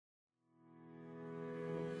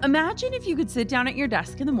Imagine if you could sit down at your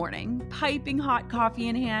desk in the morning, piping hot coffee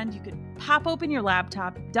in hand. You could pop open your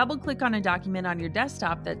laptop, double click on a document on your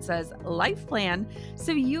desktop that says Life Plan,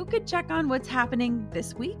 so you could check on what's happening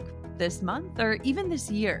this week, this month, or even this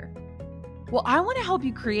year. Well, I want to help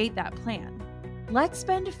you create that plan. Let's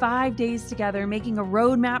spend 5 days together making a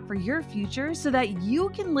roadmap for your future so that you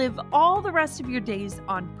can live all the rest of your days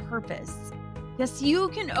on purpose. Yes, you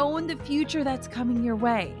can own the future that's coming your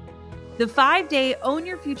way. The 5-day Own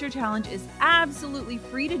Your Future Challenge is absolutely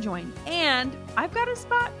free to join, and I've got a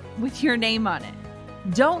spot with your name on it.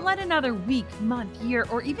 Don't let another week, month, year,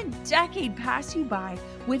 or even decade pass you by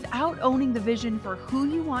without owning the vision for who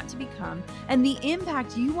you want to become and the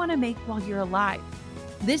impact you want to make while you're alive.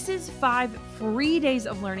 This is 5 free days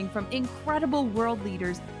of learning from incredible world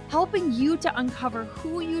leaders, helping you to uncover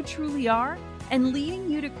who you truly are and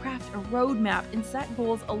leading you to craft a roadmap and set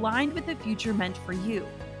goals aligned with the future meant for you.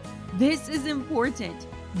 This is important.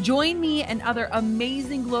 Join me and other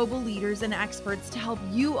amazing global leaders and experts to help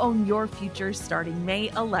you own your future starting May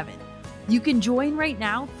 11th. You can join right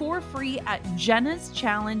now for free at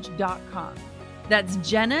jennaschallenge.com. That's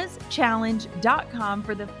jennaschallenge.com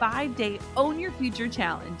for the 5-day Own Your Future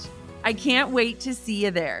Challenge. I can't wait to see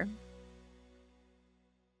you there.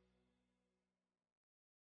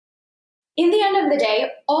 In the end of the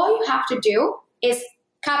day, all you have to do is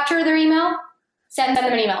capture their email, send them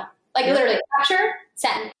an email. Like literally capture,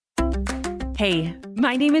 send. Hey,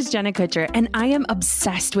 my name is Jenna Kutcher, and I am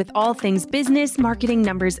obsessed with all things business, marketing,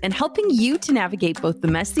 numbers, and helping you to navigate both the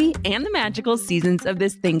messy and the magical seasons of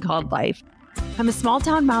this thing called life. I'm a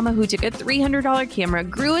small-town mama who took a $300 camera,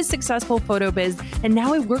 grew a successful photo biz, and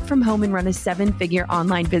now I work from home and run a 7-figure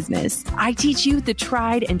online business. I teach you the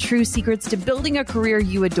tried and true secrets to building a career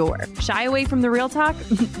you adore. Shy away from the real talk?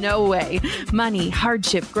 No way. Money,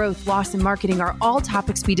 hardship, growth, loss, and marketing are all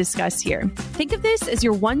topics we discuss here. Think of this as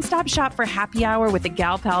your one-stop shop for happy hour with a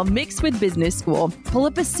gal pal mixed with business school. Pull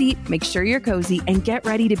up a seat, make sure you're cozy, and get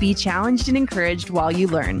ready to be challenged and encouraged while you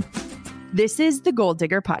learn. This is the Goal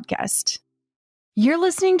Digger Podcast. You're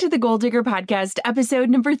listening to the Goal Digger Podcast, episode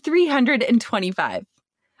number 325.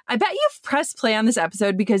 I bet you've pressed play on this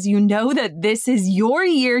episode because you know that this is your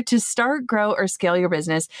year to start, grow, or scale your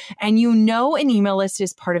business, and you know an email list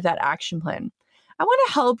is part of that action plan. I want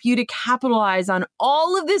to help you to capitalize on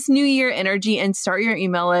all of this new year energy and start your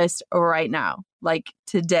email list right now, like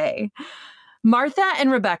today. Martha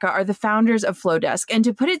and Rebecca are the founders of Flowdesk, and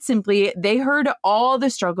to put it simply, they heard all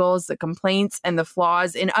the struggles, the complaints, and the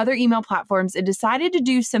flaws in other email platforms and decided to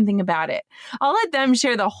do something about it. I'll let them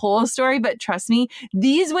share the whole story, but trust me,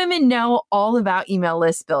 these women know all about email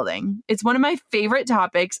list building. It's one of my favorite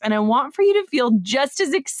topics, and I want for you to feel just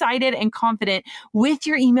as excited and confident with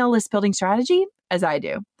your email list building strategy as I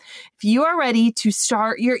do. If you are ready to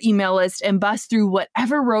start your email list and bust through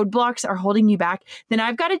whatever roadblocks are holding you back, then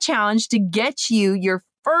I've got a challenge to get you your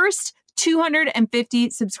first 250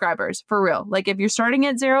 subscribers for real. Like if you're starting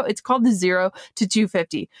at 0, it's called the 0 to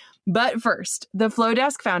 250. But first, the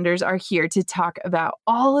Flowdesk founders are here to talk about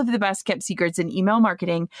all of the best kept secrets in email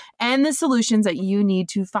marketing and the solutions that you need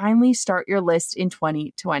to finally start your list in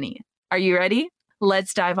 2020. Are you ready?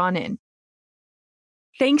 Let's dive on in.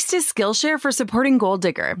 Thanks to Skillshare for supporting Goal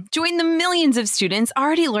Digger. Join the millions of students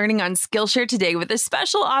already learning on Skillshare today with a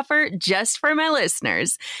special offer just for my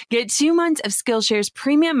listeners. Get 2 months of Skillshare's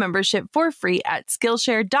premium membership for free at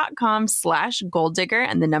Skillshare.com/goaldigger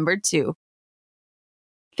and the number 2.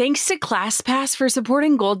 Thanks to ClassPass for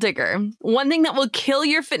supporting Goal Digger. One thing that will kill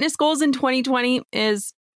your fitness goals in 2020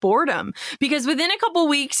 is boredom, because within a couple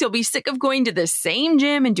weeks, you'll be sick of going to the same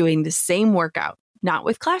gym and doing the same workout. Not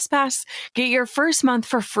with ClassPass. Get your first month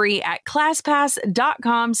for free at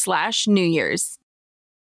ClassPass.com/New Year's.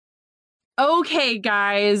 Okay,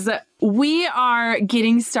 guys, we are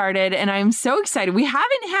getting started and I'm so excited. We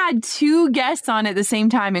haven't had 2 guests on at the same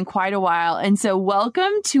time in quite a while. And so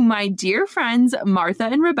welcome to my dear friends, Martha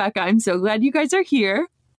and Rebecca. I'm so glad you guys are here.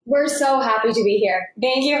 We're so happy to be here.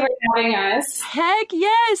 Thank you for having us. Heck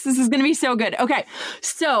yes. This is going to be so good. Okay,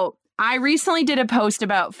 so I recently did a post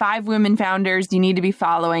about 5 women founders you need to be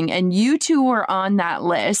following, and you 2 were on that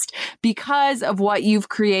list because of what you've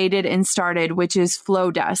created and started, which is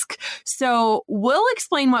Flowdesk. So we'll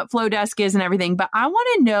explain what Flowdesk is and everything, but I want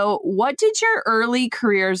to know, what did your early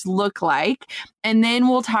careers look like? And then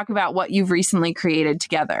we'll talk about what you've recently created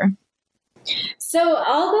together. So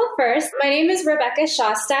I'll go first. My name is Rebecca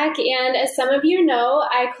Shostak, and as some of you know,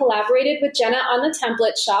 I collaborated with Jenna on the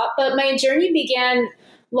template shop, but my journey began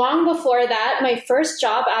long before that, my first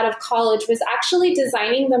job out of college was actually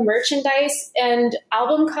designing the merchandise and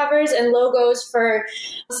album covers and logos for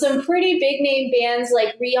some pretty big name bands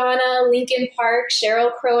like Rihanna, Linkin Park,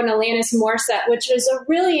 Sheryl Crow, and Alanis Morissette, which was a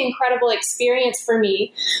really incredible experience for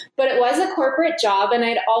me. But it was a corporate job, and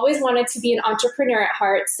I'd always wanted to be an entrepreneur at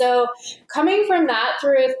heart. So coming from that,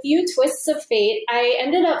 through a few twists of fate, I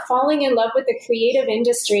ended up falling in love with the creative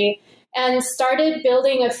industry and started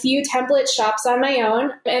building a few template shops on my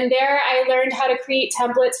own. And there I learned how to create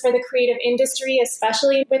templates for the creative industry,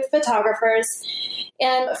 especially with photographers.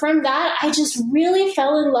 And from that, I just really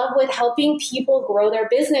fell in love with helping people grow their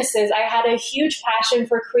businesses. I had a huge passion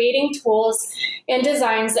for creating tools and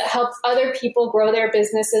designs that helped other people grow their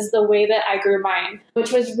businesses the way that I grew mine,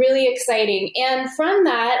 which was really exciting. And from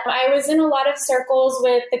that, I was in a lot of circles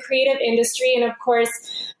with the creative industry. And of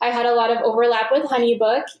course, I had a lot of overlap with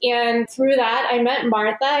HoneyBook. And through that, I met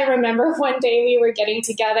Martha. I remember one day we were getting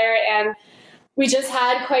together and we just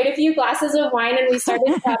had quite a few glasses of wine and we started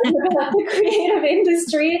chatting about the creative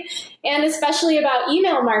industry and especially about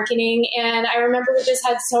email marketing. And I remember we just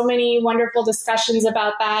had so many wonderful discussions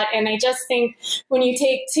about that. And I just think when you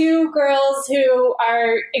take two girls who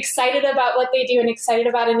are excited about what they do and excited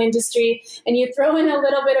about an industry and you throw in a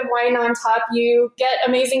little bit of wine on top, you get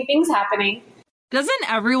amazing things happening. Doesn't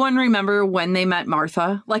everyone remember when they met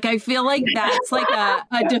Martha? Like, I feel like that's like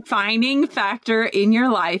a defining factor in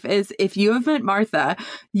your life is if you have met Martha,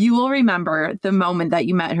 you will remember the moment that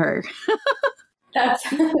you met her. That's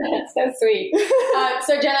so sweet.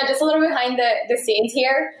 So Jenna, just a little behind the scenes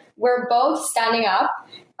here. We're both standing up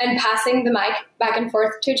and passing the mic back and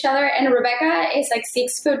forth to each other. And Rebecca is like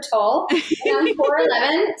 6 foot tall and I'm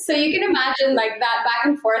 4'11". So you can imagine like that back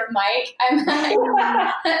and forth mic.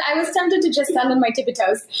 I was tempted to just stand on my tippy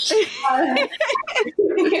toes.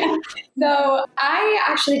 Yeah. So I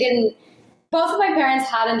actually didn't, both of my parents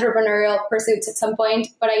had entrepreneurial pursuits at some point,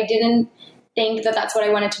 but I didn't think that that's what I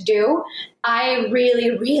wanted to do. I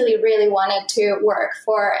really, really, really wanted to work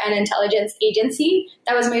for an intelligence agency.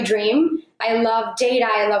 That was my dream. I love data.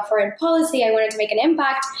 I love foreign policy. I wanted to make an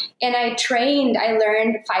impact. And I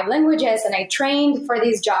learned 5 languages and I trained for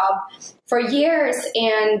this job for years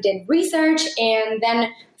and did research. And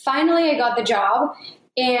then finally I got the job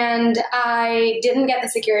and I didn't get the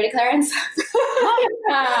security clearance,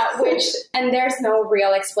 and there's no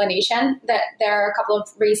real explanation. That there are a couple of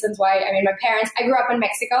reasons why. I mean, I grew up in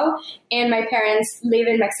Mexico and my parents live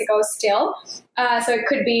in Mexico still. So it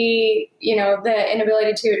could be, the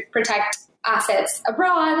inability to protect assets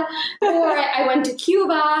abroad, or I went to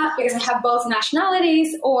Cuba because I have both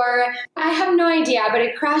nationalities, or I have no idea, but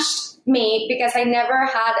it crushed me because I never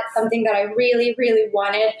had something that I really, really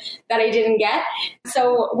wanted that I didn't get.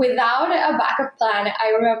 So without a backup plan, I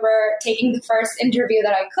remember taking the first interview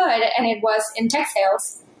that I could, and it was in tech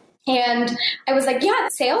sales. And I was like, yeah,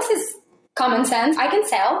 sales is common sense. I can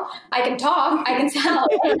sell, I can talk, I can sell.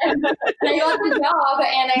 And I got the job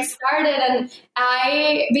and I started and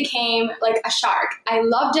I became like a shark. I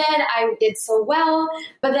loved it. I did so well.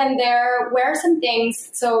 But then there were some things.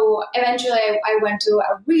 So eventually I went to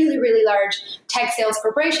a really, really large tech sales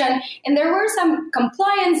corporation and there were some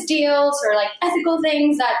compliance deals or like ethical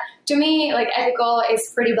things that to me, like ethical is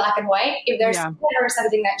pretty black and white. If there's ever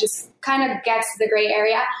something that just kind of gets the gray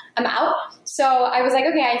area, I'm out. So I was like,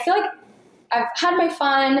 okay, I feel like I've had my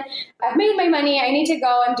fun, I've made my money, I need to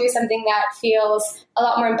go and do something that feels a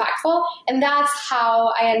lot more impactful. And that's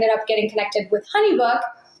how I ended up getting connected with HoneyBook,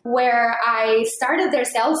 where I started their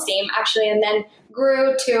sales team actually, and then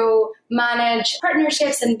grew to manage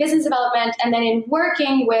partnerships and business development. And then in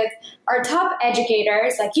working with our top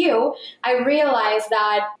educators like you, I realized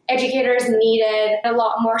that educators needed a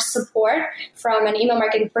lot more support from an email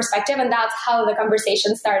marketing perspective. And that's how the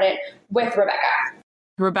conversation started with Rebecca.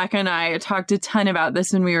 Rebecca and I talked a ton about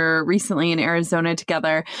this when we were recently in Arizona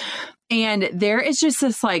together. And there is just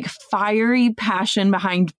this like fiery passion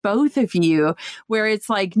behind both of you where it's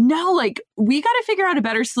like, no, like we got to figure out a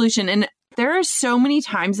better solution. And there are so many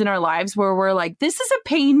times in our lives where we're like, this is a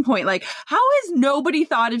pain point. Like, how has nobody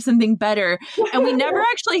thought of something better? And we never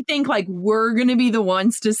actually think like we're going to be the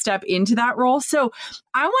ones to step into that role. So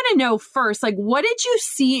I want to know first, like, what did you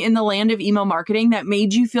see in the land of email marketing that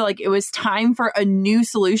made you feel like it was time for a new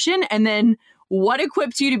solution? And then what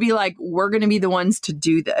equipped you to be like, we're going to be the ones to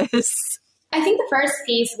do this? I think the first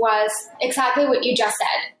piece was exactly what you just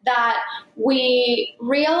said, that we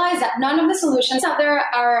realized that none of the solutions out there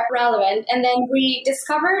are relevant. And then we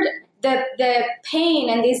discovered the pain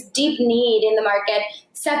and this deep need in the market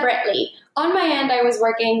separately. On my end, I was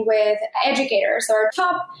working with educators or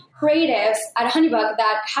top creatives at Honeybook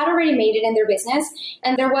that had already made it in their business,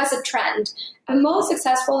 and there was a trend. The most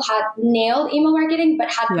successful had nailed email marketing, but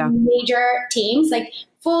had major teams, like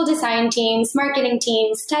full design teams, marketing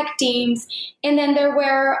teams, tech teams. And then there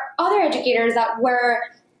were other educators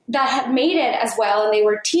that had made it as well, and they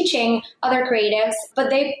were teaching other creatives,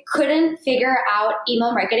 but they couldn't figure out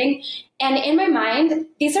email marketing. And in my mind,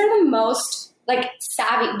 these are the most like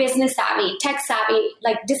savvy, business savvy, tech savvy,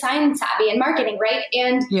 like design savvy and marketing, right?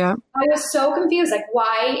 And I was so confused, like,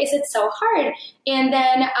 why is it so hard? And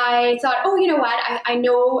then I thought, oh, you know what? I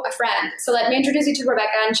know a friend. So let me introduce you to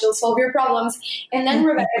Rebecca and she'll solve your problems. And then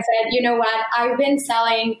Rebecca said, you know what? I've been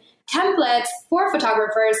selling templates for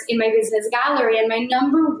photographers in my business gallery. And my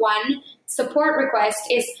number one support request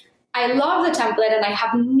is, I love the template and I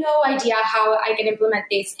have no idea how I can implement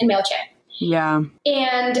this in MailChimp. Yeah.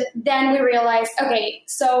 And then we realized, okay,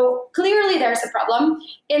 so clearly there's a problem.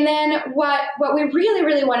 And then what we really,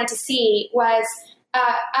 really wanted to see was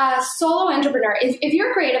a solo entrepreneur. If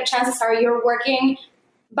you're creative, chances are you're working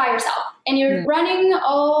by yourself and you're running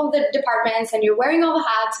all the departments and you're wearing all the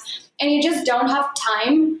hats and you just don't have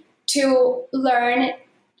time to learn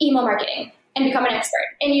email marketing and become an expert.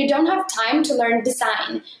 And you don't have time to learn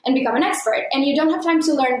design and become an expert. And you don't have time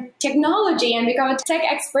to learn technology and become a tech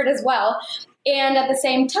expert as well. And at the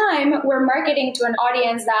same time, we're marketing to an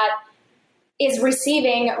audience that is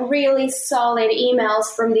receiving really solid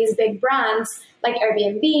emails from these big brands like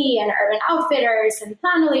Airbnb and Urban Outfitters and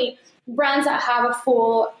Planoly, brands that have a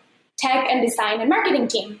full tech and design and marketing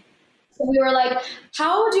team. So we were like,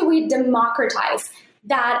 how do we democratize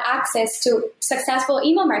that access to successful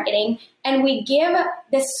email marketing, and we give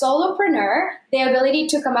the solopreneur the ability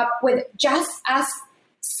to come up with just as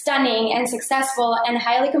stunning and successful and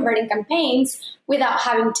highly converting campaigns without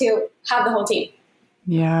having to have the whole team.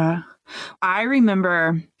 Yeah. I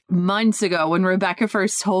remember months ago when Rebecca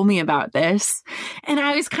first told me about this, and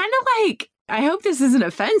I was kind of like, I hope this isn't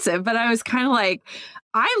offensive, but I was kind of like,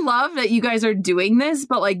 I love that you guys are doing this,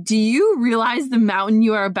 but like, do you realize the mountain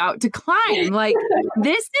you are about to climb? Like,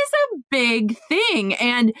 this is a big thing.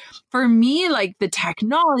 And for me, like the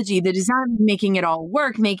technology, the design, making it all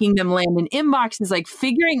work, making them land in inboxes, like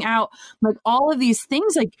figuring out like all of these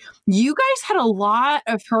things, like you guys had a lot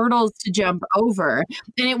of hurdles to jump over.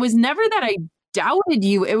 And it was never that I doubted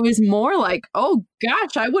you. It was more like, oh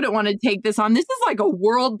gosh, I wouldn't want to take this on. This is like a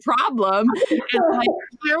world problem. And like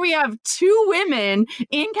here we have two women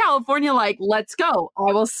in California, like, let's go.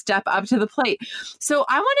 I will step up to the plate. So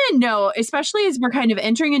I want to know, especially as we're kind of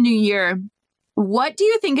entering a new year, what do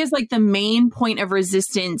you think is like the main point of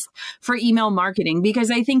resistance for email marketing? Because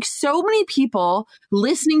I think so many people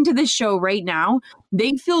listening to this show right now,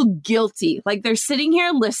 they feel guilty. Like they're sitting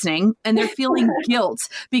here listening and they're feeling guilt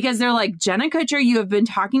because they're like, Jenna Kutcher, you have been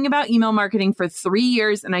talking about email marketing for 3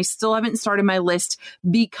 years and I still haven't started my list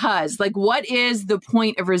because, like, what is the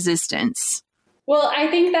point of resistance? Well, I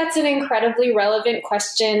think that's an incredibly relevant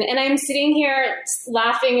question. And I'm sitting here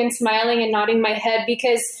laughing and smiling and nodding my head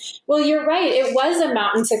because, well, you're right. It was a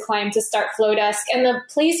mountain to climb to start Flowdesk. And the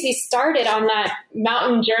place we started on that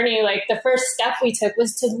mountain journey, like the first step we took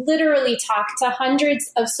was to literally talk to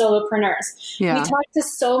hundreds of solopreneurs. Yeah. We talked to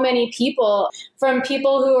so many people, from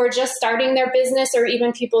people who are just starting their business or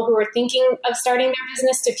even people who are thinking of starting their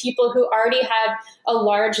business to people who already had a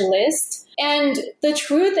large list. And the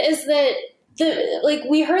truth is that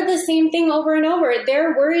we heard the same thing over and over.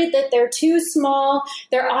 They're worried that they're too small.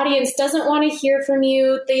 Their audience doesn't want to hear from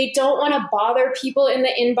you. They don't want to bother people in the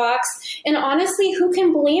inbox. And honestly, who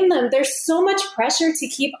can blame them? There's so much pressure to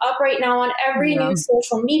keep up right now on every new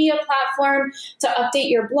social media platform, to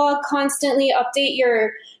update your blog constantly, update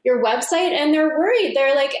your website. And they're worried.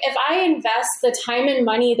 They're like, if I invest the time and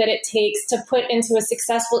money that it takes to put into a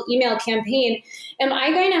successful email campaign, am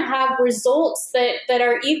I going to have results that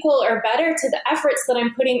are equal or better to the efforts that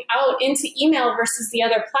I'm putting out into email versus the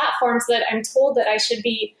other platforms that I'm told that I should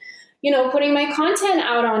be, putting my content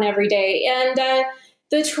out on every day? And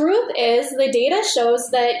the truth is, the data shows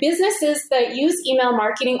that businesses that use email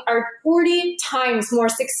marketing are 40 times more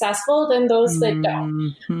successful than those that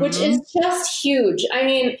don't, which is just huge. I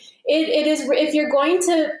mean, it is, if you're going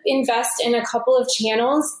to invest in a couple of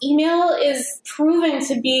channels, email is proven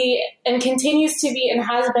to be and continues to be and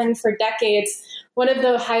has been for decades one of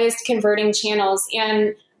the highest converting channels.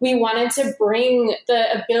 And we wanted to bring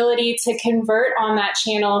the ability to convert on that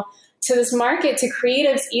channel to this market, to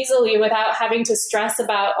creatives easily without having to stress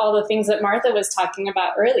about all the things that Martha was talking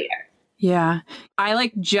about earlier. Yeah.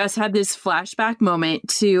 I just had this flashback moment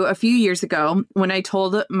to a few years ago when I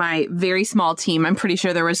told my very small team, I'm pretty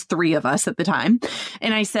sure there was 3 of us at the time.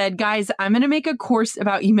 And I said, guys, I'm going to make a course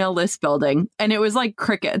about email list building. And it was like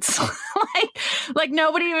crickets. like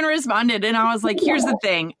nobody even responded. And I was like, here's the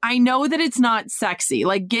thing. I know that it's not sexy.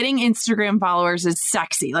 Like getting Instagram followers is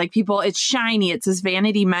sexy. Like people, it's shiny. It's this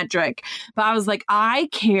vanity metric. But I was like, I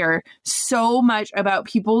care so much about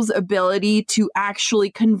people's ability to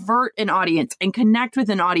actually convert an audience and connect with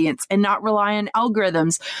an audience and not rely on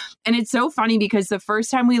algorithms. And it's so funny because the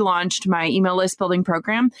first time we launched my email list building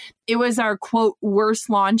program, it was our quote worst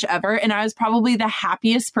launch ever. And I was probably the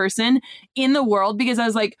happiest person in the world because I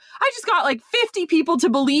was like, I just got 50 people to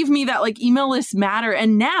believe me that email lists matter.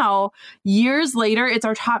 And now years later, it's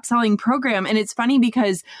our top selling program. And it's funny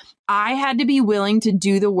because I had to be willing to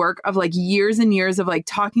do the work of years and years of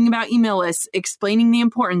talking about email lists, explaining the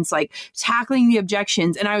importance, tackling the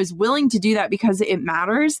objections. And I was willing to do that because it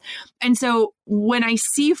matters. And so when I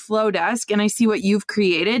see Flowdesk and I see what you've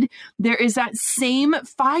created, there is that same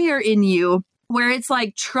fire in you where it's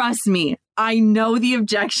trust me, I know the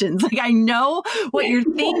objections. I know what you're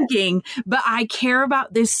thinking, but I care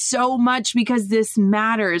about this so much because this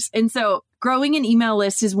matters. And so growing an email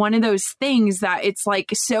list is one of those things that it's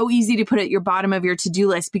so easy to put at your bottom of your to-do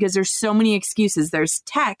list because there's so many excuses. There's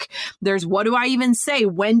tech. There's what do I even say?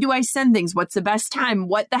 When do I send things? What's the best time?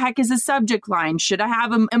 What the heck is a subject line? Should I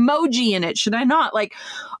have an emoji in it? Should I not?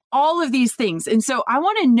 All of these things. And so I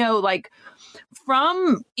want to know,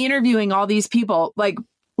 from interviewing all these people,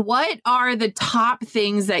 what are the top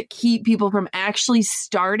things that keep people from actually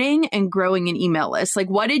starting and growing an email list?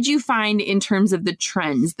 What did you find in terms of the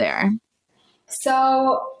trends there?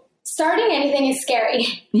 So starting anything is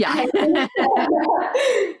scary. Yeah.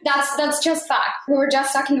 That's just fact. We were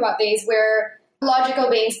just talking about these. We're logical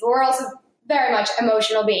beings, but we're also very much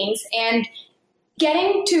emotional beings. And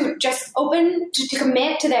getting to just open to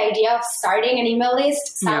commit to the idea of starting an email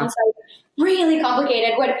list sounds really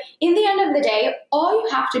complicated. When in the end of the day, all you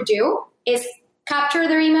have to do is capture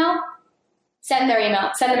their email, send them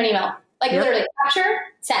an email. Literally capture,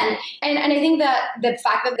 send. And I think that the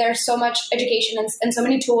fact that there's so much education and so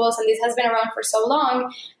many tools, and this has been around for so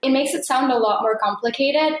long, it makes it sound a lot more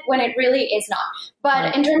complicated when it really is not.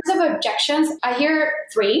 But in terms of objections, I hear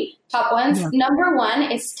 3 top ones. Yeah. Number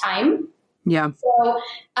 1 is time. Yeah. So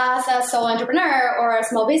as a solo entrepreneur or a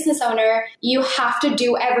small business owner, you have to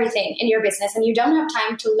do everything in your business and you don't have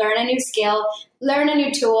time to learn a new skill, learn a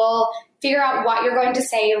new tool, figure out what you're going to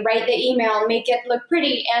say, write the email, make it look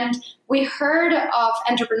pretty. And we heard of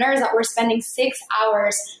entrepreneurs that were spending 6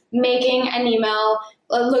 hours making an email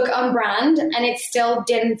look on brand, and it still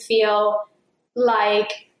didn't feel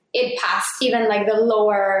like it passed even the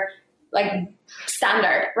lower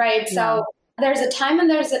standard, right? Yeah. So there's a time and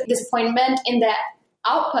there's a disappointment in the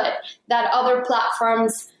output that other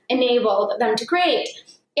platforms enabled them to create.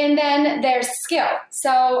 And then there's skill.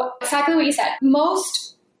 So exactly what you said. Most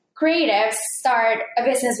creatives start a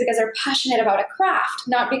business because they're passionate about a craft,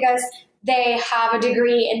 not because they have a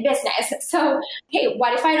degree in business. So, hey,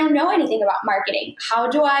 what if I don't know anything about marketing? How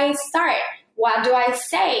do I start? What do I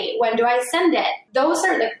say? When do I send it? Those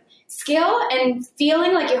are skill and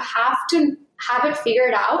feeling like you have to have it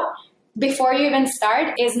figured out before you even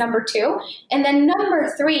start is number 2. And then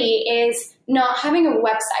number 3 is not having a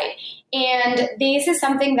website. And this is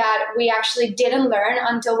something that we actually didn't learn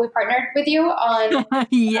until we partnered with you on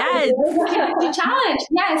yes. The challenge.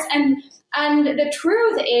 Yes. And the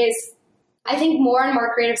truth is, I think more and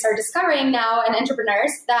more creatives are discovering now, and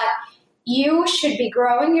entrepreneurs, that you should be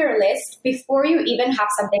growing your list before you even have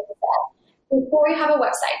something to sell, before you have a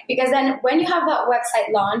website. Because then when you have that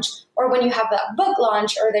website launch, or when you have that book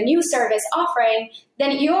launch or the new service offering,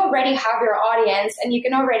 then you already have your audience and you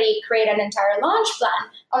can already create an entire launch plan.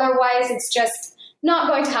 Otherwise, it's just not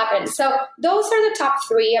going to happen. So those are the top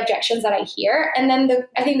 3 objections that I hear. And then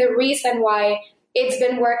I think the reason why it's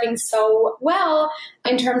been working so well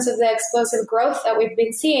in terms of the explosive growth that we've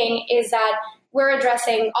been seeing is that we're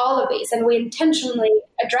addressing all of these, and we intentionally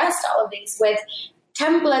addressed all of these with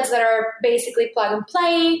templates that are basically plug and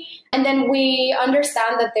play. And then we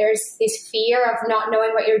understand that there's this fear of not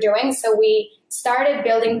knowing what you're doing. So we started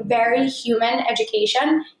building very human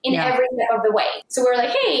education in every step of the way. So we're like,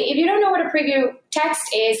 hey, if you don't know what a preview text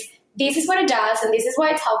is, this is what it does, and this is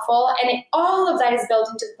why it's helpful. And all of that is built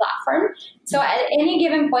into the platform. So at any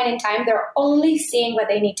given point in time, they're only seeing what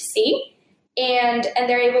they need to see, and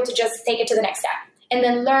they're able to just take it to the next step and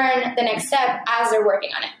then learn the next step as they're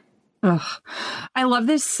working on it. Ugh. I love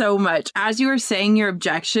this so much. As you were saying your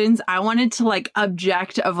objections, I wanted to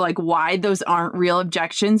object of why those aren't real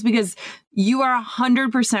objections, because you are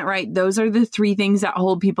 100% right. Those are the three things that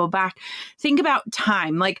hold people back. Think about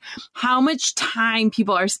time, how much time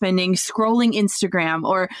people are spending scrolling Instagram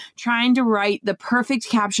or trying to write the perfect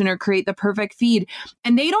caption or create the perfect feed.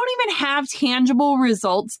 And they don't even have tangible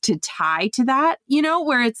results to tie to that,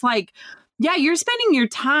 where it's yeah, you're spending your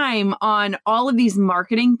time on all of these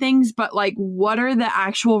marketing things, but what are the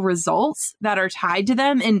actual results that are tied to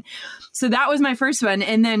them? And so that was my first one.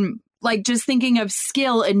 And then just thinking of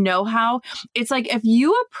skill and know-how, it's if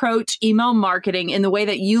you approach email marketing in the way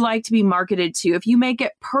that you like to be marketed to, if you make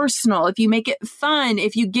it personal, if you make it fun,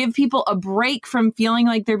 if you give people a break from feeling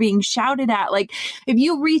like they're being shouted at, if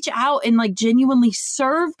you reach out and genuinely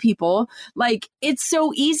serve people, it's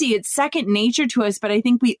so easy. It's second nature to us. But I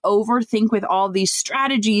think we overthink with all these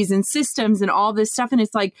strategies and systems and all this stuff. And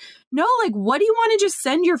it's no, what do you want to just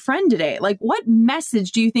send your friend today? What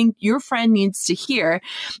message do you think your friend needs to hear?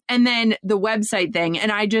 And then the website thing. And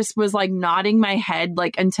I just was nodding my head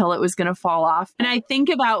until it was going to fall off. And I think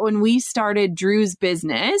about when we started Drew's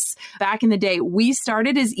business back in the day, we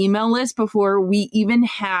started his email list before we even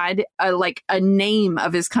had a name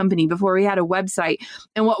of his company, before we had a website.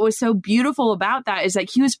 And what was so beautiful about that is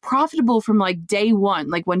he was profitable from day one.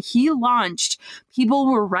 When he launched, people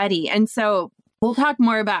were ready. And so we'll talk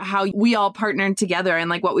more about how we all partnered together and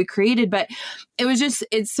what we created. But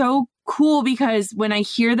it's so cool, because when I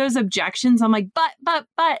hear those objections, I'm but,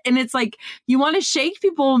 and it's you want to shake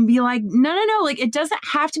people and be no, it doesn't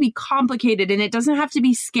have to be complicated, and it doesn't have to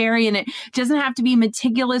be scary, and it doesn't have to be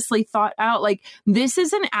meticulously thought out. This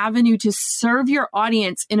is an avenue to serve your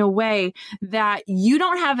audience in a way that you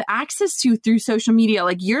don't have access to through social media.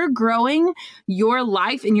 You're growing your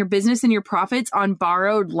life and your business and your profits on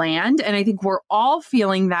borrowed land. And I think we're all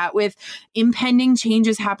feeling that with impending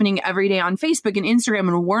changes happening every day on Facebook and Instagram,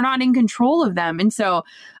 and we're not in control of them. And so,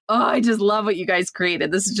 I just love what you guys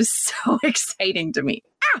created. This is just so exciting to me.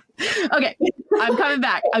 Okay. I'm coming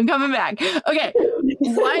back. Okay.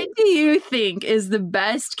 What do you think is the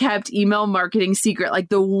best kept email marketing secret?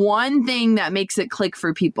 The one thing that makes it click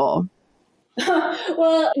for people?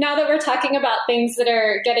 Well, now that we're talking about things that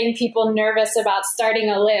are getting people nervous about starting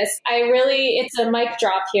a list, it's a mic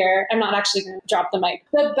drop here. I'm not actually going to drop the mic.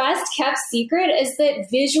 The best kept secret is that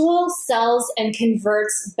visual sells and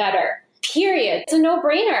converts better. Period. It's a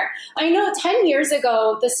no-brainer. I know 10 years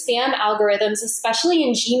ago, the spam algorithms, especially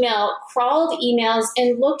in Gmail, crawled emails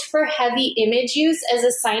and looked for heavy image use as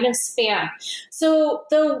a sign of spam. So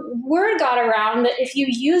the word got around that if you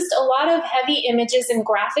used a lot of heavy images and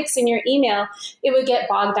graphics in your email, it would get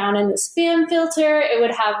bogged down in the spam filter. It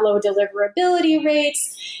would have low deliverability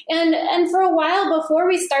rates. And for a while before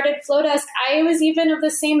we started Flowdesk, I was even of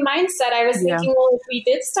the same mindset. I was thinking, well, if we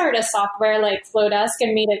did start a software like Flowdesk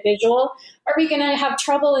and made it visual, are we going to have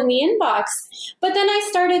trouble in the inbox? But then I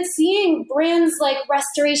started seeing brands like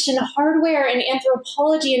Restoration Hardware and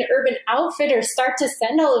Anthropologie and Urban Outfitters start to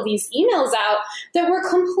send all of these emails out that were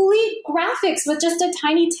complete graphics with just a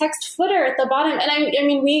tiny text footer at the bottom. And I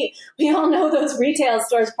mean, we all know those retail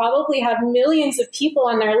stores probably have millions of people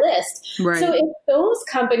on their list. Right. So if those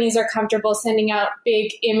companies are comfortable sending out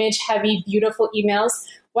big image heavy, beautiful emails,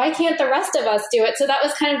 why can't the rest of us do it? So that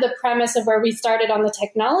was kind of the premise of where we started on the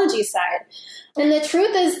technology side. And the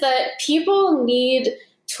truth is that people need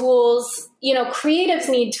tools, creatives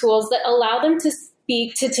need tools that allow them to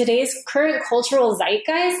speak to today's current cultural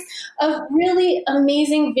zeitgeist of really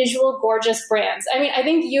amazing, visual, gorgeous brands. I mean, I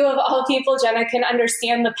think you of all people, Jenna, can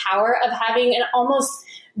understand the power of having an almost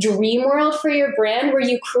dream world for your brand where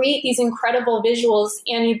you create these incredible visuals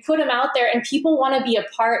and you put them out there and people want to be a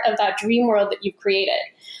part of that dream world that you've created.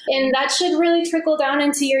 And that should really trickle down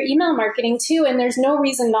into your email marketing too. And there's no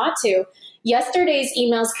reason not to. Yesterday's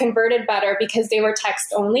emails converted better because they were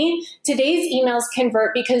text only. Today's emails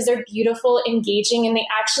convert because they're beautiful, engaging, and they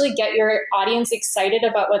actually get your audience excited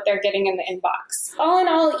about what they're getting in the inbox. All in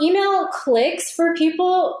all, email clicks for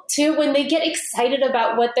people too when they get excited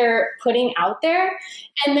about what they're putting out there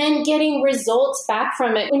and then getting results back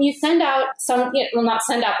from it. When you send out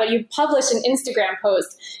but you publish an Instagram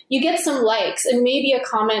post, you get some likes and maybe a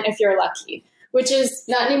comment if you're lucky. Which is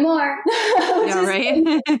not anymore. Yeah, right?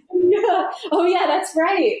 Yeah. Oh, yeah, that's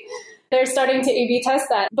right. They're starting to A/B test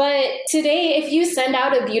that. But today, if you send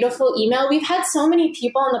out a beautiful email, we've had so many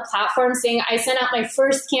people on the platform saying, I sent out my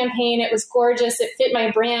first campaign. It was gorgeous. It fit my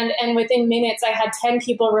brand. And within minutes, I had 10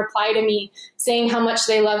 people reply to me saying how much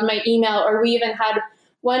they love my email. Or we even had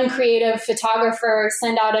one creative photographer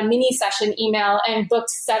send out a mini session email and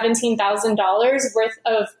booked $17,000 worth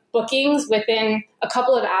of bookings within a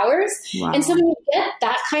couple of hours. Wow. And so when you get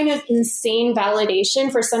that kind of insane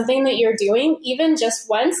validation for something that you're doing, even just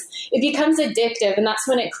once, it becomes addictive, and that's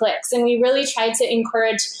when it clicks. And we really try to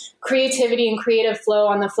encourage creativity and creative flow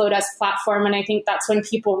on the Flowdesk platform. And I think that's when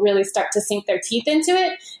people really start to sink their teeth into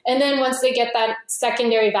it. And then once they get that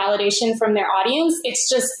secondary validation from their audience, it's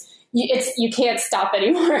just, you can't stop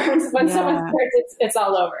anymore. Once someone starts, it's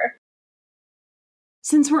all over.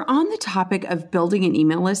 Since we're on the topic of building an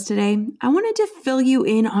email list today, I wanted to fill you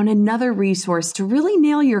in on another resource to really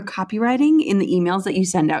nail your copywriting in the emails that you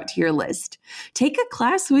send out to your list. Take a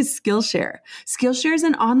class with Skillshare. Skillshare is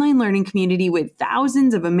an online learning community with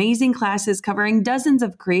thousands of amazing classes covering dozens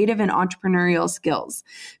of creative and entrepreneurial skills.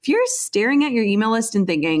 If you're staring at your email list and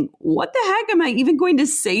thinking, what the heck am I even going to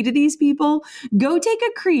say to these people? Go take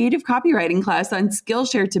a creative copywriting class on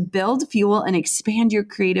Skillshare to build, fuel, and expand your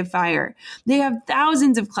creative fire. They have thousands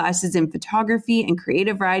of classes in photography and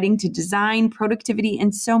creative writing to design, productivity,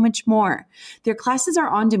 and so much more. Their classes are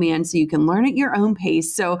on demand so you can learn at your own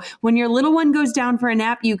pace. So when your little one goes down for a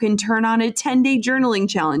nap, you can turn on a 10-day journaling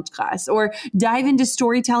challenge class or dive into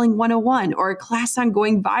Storytelling 101 or a class on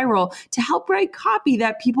going viral to help write copy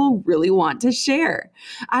that people really want to share.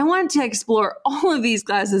 I want to explore all of these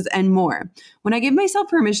classes and more. When I give myself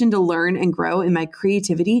permission to learn and grow in my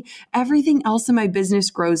creativity, everything else in my business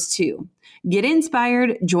grows too. Get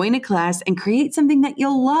inspired, join a class, and create something that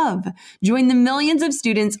you'll love. Join the millions of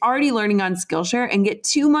students already learning on Skillshare and get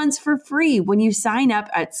 2 months for free when you sign up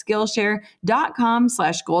at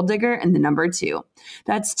Skillshare.com/goaldigger and the number 2.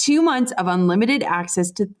 That's 2 months of unlimited access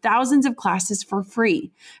to thousands of classes for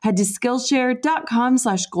free. Head to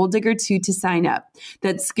Skillshare.com/goaldigger2 to sign up.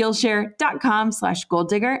 That's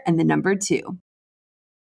Skillshare.com/goaldigger and the number 2.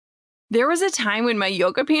 There was a time when my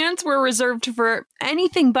yoga pants were reserved for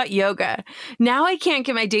anything but yoga. Now I can't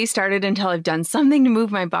get my day started until I've done something to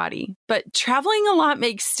move my body. But traveling a lot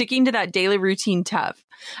makes sticking to that daily routine tough.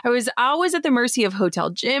 I was always at the mercy of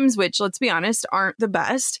hotel gyms, which, let's be honest, aren't the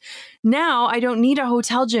best. Now I don't need a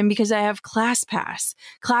hotel gym because I have ClassPass.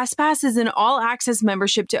 ClassPass is an all-access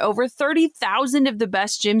membership to over 30,000 of the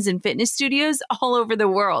best gyms and fitness studios all over the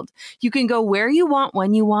world. You can go where you want,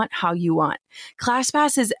 when you want, how you want.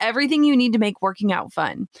 ClassPass is everything you need to make working out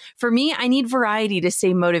fun. For me, I need variety to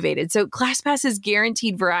stay motivated, so ClassPass is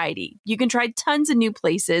guaranteed variety. You can try tons of new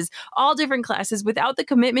places, all different classes without the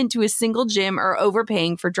commitment to a single gym or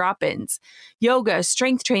overpaying for drop-ins. Yoga,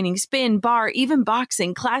 strength training, spin, bar, even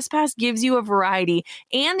boxing, ClassPass gives you a variety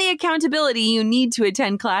and the accountability you need to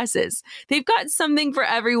attend classes. They've got something for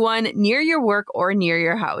everyone near your work or near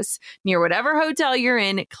your house. Near whatever hotel you're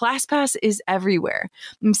in, ClassPass is everywhere.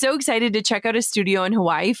 I'm so excited to check out a studio in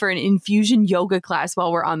Hawaii for an infusion yoga class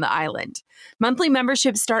while we're on the island. Monthly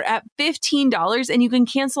memberships start at $15 and you can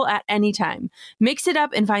cancel at any time. Mix it up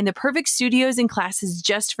and find the perfect studios and classes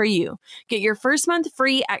just for you. Get your first month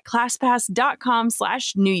free at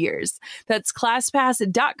ClassPass.com/New Year's. That's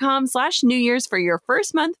ClassPass.com/New Year's for your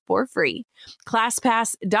first month for free.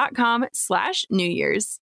 ClassPass.com/New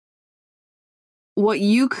Year's. What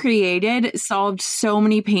you created solved so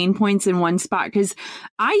many pain points in one spot, because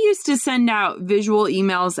I used to send out visual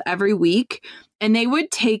emails every week and they would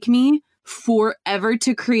take me forever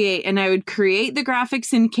to create. And I would create the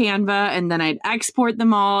graphics in Canva and then I'd export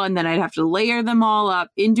them all and then I'd have to layer them all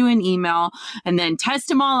up into an email and then test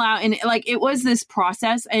them all out. And it was this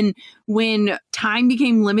process. And when time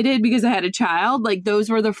became limited because I had a child,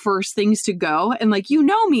 those were the first things to go. And you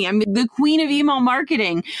know me, I'm the queen of email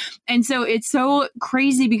marketing. And so it's so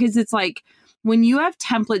crazy because it's when you have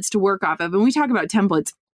templates to work off of, and we talk about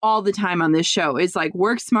templates all the time on this show, is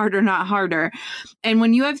work smarter, not harder. And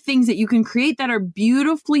when you have things that you can create that are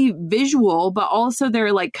beautifully visual, but also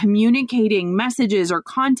they're communicating messages or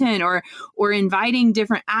content or inviting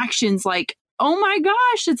different actions, oh my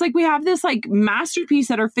gosh, it's we have this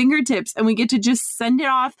masterpiece at our fingertips and we get to just send it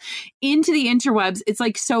off into the interwebs. It's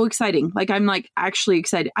so exciting. I'm actually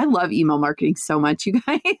excited. I love email marketing so much, you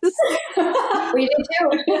guys. We do too.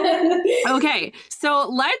 Okay. So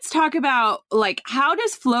let's talk about how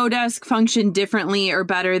does Flowdesk function differently or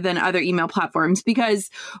better than other email platforms? Because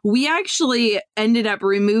we actually ended up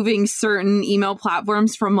removing certain email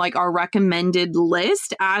platforms from our recommended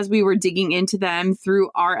list as we were digging into them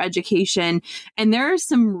through our education. And there are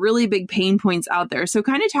some really big pain points out there. So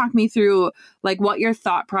kind of talk me through what your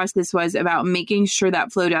thought process was about making sure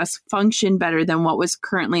that Flowdesk functioned better than what was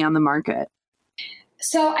currently on the market.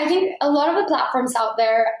 So I think a lot of the platforms out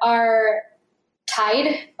there are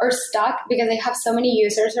tied or stuck because they have so many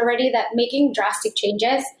users already that making drastic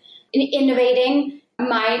changes in innovating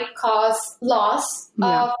might cause loss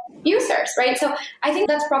of users, right? So I think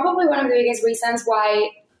that's probably one of the biggest reasons why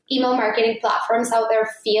email marketing platforms out there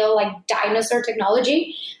feel like dinosaur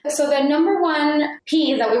technology. So the number one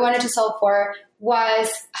P that we wanted to solve for was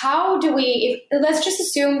how do we, let's just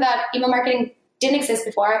assume that email marketing didn't exist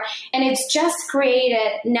before and it's just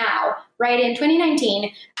created now, right, in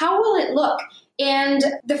 2019, how will it look? And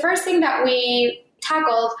the first thing that we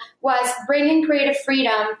tackled was bringing creative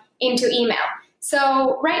freedom into email.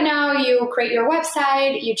 So right now you create your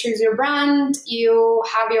website, you choose your brand, you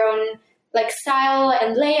have your own style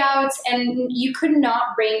and layouts, and you could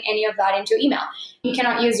not bring any of that into email. You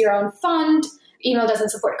cannot use your own font. Email doesn't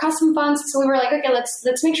support custom fonts. So we were like, okay,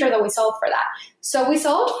 let's make sure that we solve for that. So we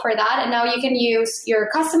solved for that, and now you can use your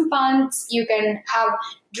custom fonts. You can have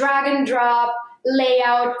drag and drop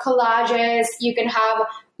layout collages. You can have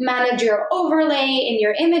manage your overlay in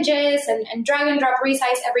your images and drag and drop,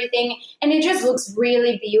 resize everything. And it just looks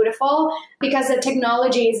really beautiful because the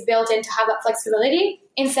technology is built in to have that flexibility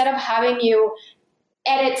instead of having you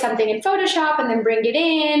edit something in Photoshop and then bring it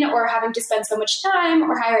in, or having to spend so much time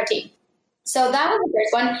or hire a team. So that was the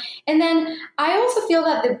first one. And then I also feel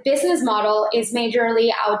that the business model is majorly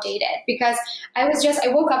outdated because I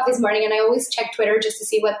woke up this morning and I always check Twitter just to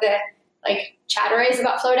see what the chatter is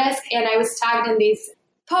about Flowdesk. And I was tagged in these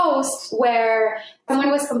posts where someone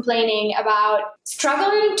was complaining about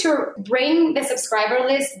struggling to bring the subscriber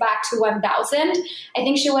list back to 1,000. I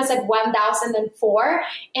think she was at 1,004.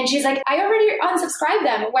 And she's like, I already unsubscribed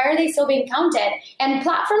them. Why are they still being counted? And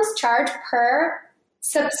platforms charge per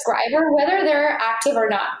subscriber, whether they're active or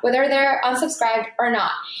not, whether they're unsubscribed or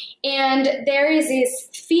not. And there is this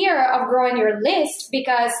fear of growing your list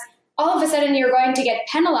because all of a sudden you're going to get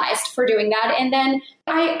penalized for doing that. And then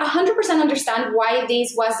I 100% understand why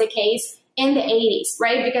this was the case in the 80s,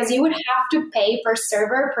 right? Because you would have to pay per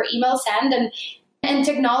server, per email send, and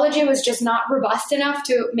technology was just not robust enough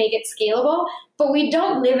to make it scalable. But we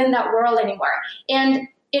don't live in that world anymore. And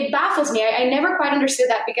it baffles me. I never quite understood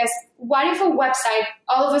that, because what if a website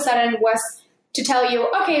all of a sudden was to tell you,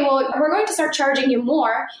 okay, well, we're going to start charging you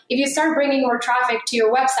more if you start bringing more traffic to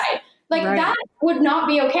your website. Right. That would not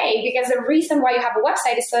be okay, because the reason why you have a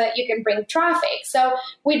website is so that you can bring traffic. So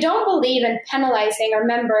we don't believe in penalizing our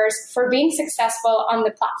members for being successful on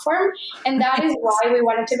the platform. And that is why we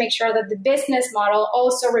wanted to make sure that the business model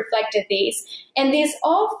also reflected these. And this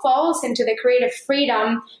all falls into the creative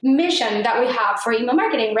freedom mission that we have for email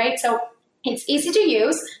marketing, right? So it's easy to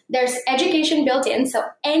use. There's education built in. So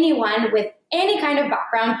anyone with any kind of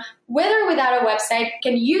background, with or without a website,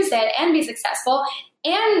 can use it and be successful,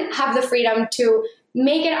 and have the freedom to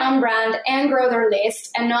make it on brand and grow their list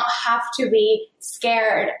and not have to be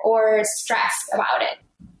scared or stressed about it.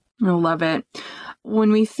 I love it.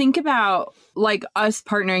 When we think about us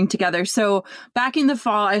partnering together, so back in the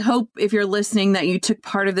fall, I hope if you're listening that you took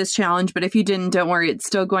part of this challenge, but if you didn't, don't worry, it's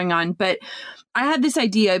still going on. But I had this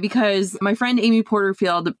idea because my friend Amy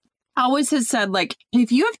Porterfield always has said,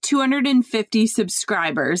 if you have 250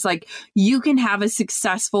 subscribers, you can have a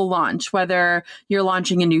successful launch, whether you're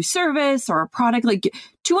launching a new service or a product.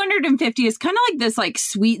 250 is kind of this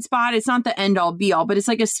sweet spot. It's not the end all be all, but it's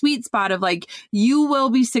a sweet spot of you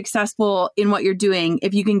will be successful in what you're doing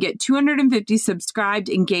if you can get 250 subscribed,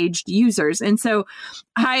 engaged users. And so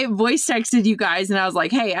I voice texted you guys and I was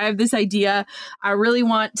like, hey, I have this idea. I really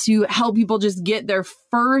want to help people just get their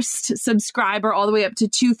first subscriber all the way up to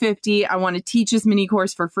 250. I want to teach this mini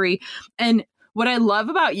course for free. And what I love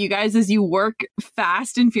about you guys is you work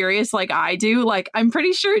fast and furious like I do. I'm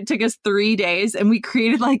pretty sure it took us 3 days and we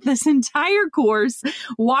created this entire course,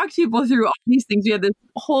 walked people through all these things. We had this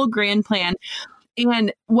whole grand plan.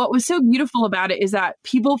 And what was so beautiful about it is that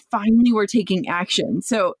people finally were taking action.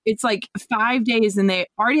 So it's 5 days and they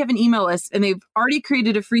already have an email list and they've already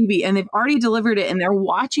created a freebie and they've already delivered it and they're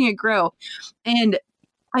watching it grow. And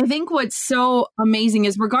I think what's so amazing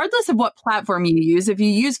is regardless of what platform you use, if you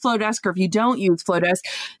use Flowdesk or if you don't use Flowdesk,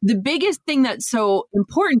 the biggest thing that's so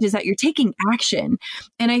important is that you're taking action.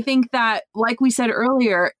 And I think that, like we said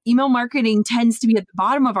earlier, email marketing tends to be at the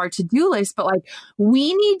bottom of our to-do list, but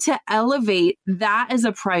we need to elevate that as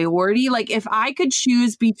a priority. If I could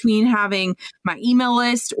choose between having my email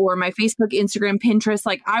list or my Facebook, Instagram, Pinterest,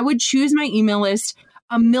 I would choose my email list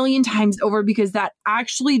a million times over, because that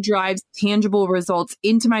actually drives tangible results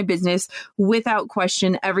into my business without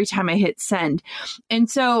question every time I hit send. And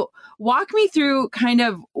so walk me through kind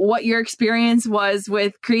of what your experience was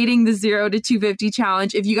with creating the 0 to 250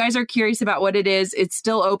 challenge. If you guys are curious about what it is, it's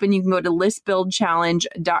still open. You can go to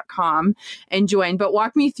listbuildchallenge.com and join, but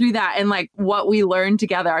walk me through that and what we learned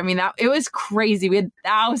together. I mean, it was crazy. We had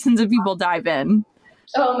thousands of people dive in.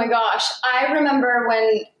 Oh my gosh. I remember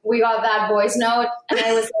when we got that voice note and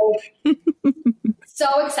I was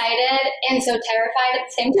so excited and so terrified at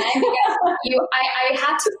the same time because I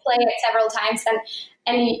had to play it several times,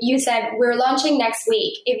 and you said we're launching next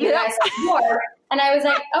week if you guys are bored. And I was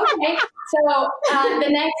like, okay. So the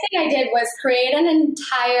next thing I did was create an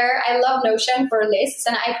entire, I love Notion for lists,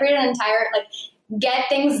 and I created an entire get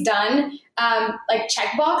things done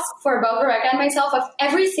checkbox for both Rebecca and myself of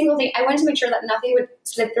every single thing. I wanted to make sure that nothing would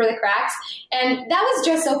slip through the cracks. And that was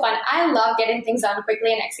just so fun. I love getting things done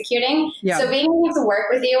quickly and executing. Yeah. So being able to work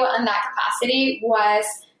with you on that capacity was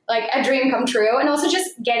like a dream come true. And also just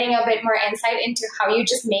getting a bit more insight into how you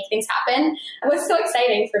just make things happen was so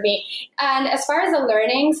exciting for me. And as far as the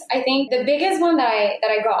learnings, I think the biggest one that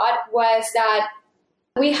I got was that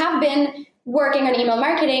we have been working on email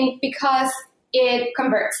marketing because it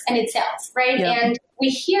converts and it sells, right? Yeah. And we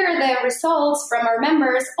hear the results from our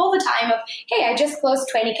members all the time of, hey, I just closed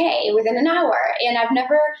 20K within an hour, and I've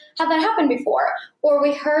never had that happen before. Or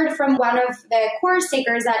we heard from one of the course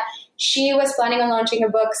takers that she was planning on launching a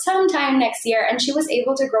book sometime next year, and she was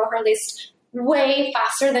able to grow her list way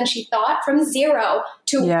faster than she thought, from 0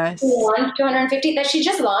 to 250 that she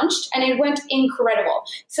just launched, and it went incredible.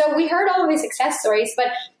 So we heard all of these success stories, but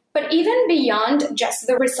even beyond just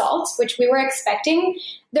the results, which we were expecting,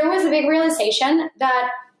 there was a big realization that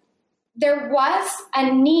there was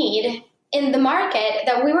a need in the market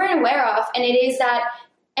that we weren't aware of, and it is that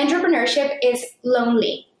entrepreneurship is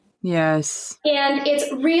lonely. Yes. And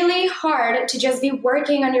it's really hard to just be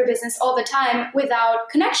working on your business all the time without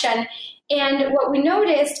connection. And what we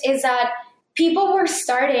noticed is that people were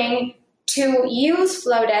starting to use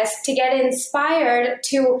Flodesk to get inspired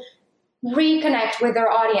to reconnect with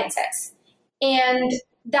their audiences. And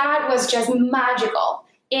that was just magical.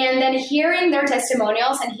 And then hearing their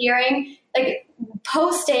testimonials and hearing they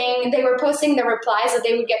were posting the replies that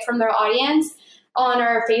they would get from their audience on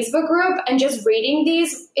our Facebook group, and just reading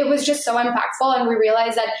these, it was just so impactful. And we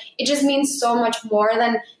realized that it just means so much more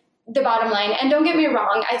than the bottom line. And don't get me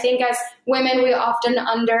wrong, I think as women, we often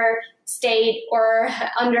understate or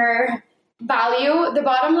undervalue the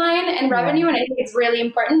bottom line and revenue. And I think it's really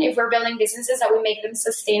important if we're building businesses that we make them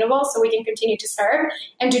sustainable so we can continue to serve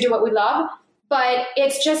and to do what we love. But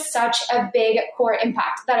it's just such a big core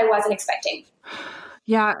impact that I wasn't expecting.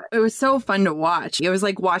 Yeah, it was so fun to watch. It was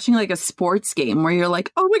like watching like a sports game where you're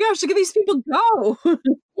like, oh my gosh, look at these people go.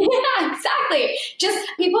 Yeah, exactly. Just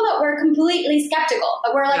people that were completely skeptical,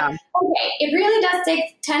 that were like, okay, it really does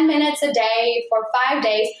take 10 minutes a day for 5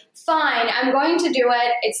 days. Fine, I'm going to do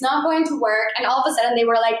it. It's not going to work. And all of a sudden they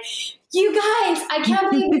were like, you guys, I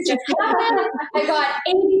can't believe this just happened. I got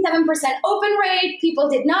 87% open rate. People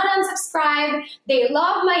did not unsubscribe. They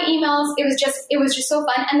loved my emails. It was just so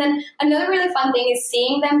fun. And then another really fun thing is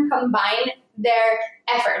seeing them combine their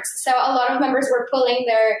efforts. So a lot of members were pulling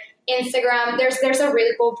their Instagram. There's a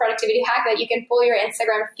really cool productivity hack that you can pull your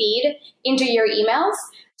Instagram feed into your emails.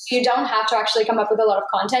 So you don't have to actually come up with a lot of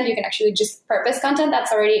content. You can actually just purpose content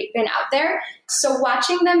that's already been out there. So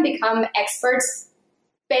watching them become experts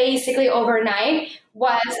basically overnight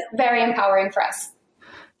was very empowering for us.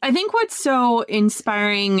 I think what's so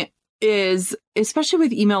inspiring is, especially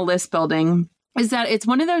with email list building, is that it's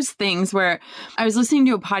one of those things where I was listening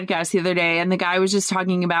to a podcast the other day and the guy was just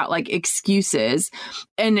talking about like excuses.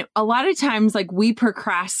 And a lot of times like we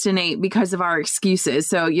procrastinate because of our excuses.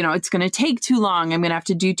 So, it's going to take too long. I'm going to have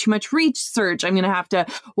to do too much research. I'm going to have to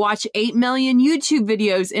watch 8 million YouTube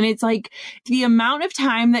videos. And it's like the amount of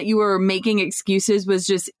time that you were making excuses was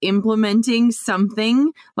just implementing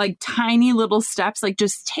something like tiny little steps, like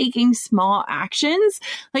just taking small actions,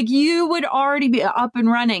 like you would already be up and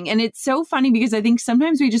running. And it's so funny because I think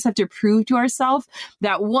sometimes we just have to prove to ourselves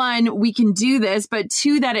that 1, we can do this, but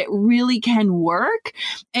 2, that it really can work.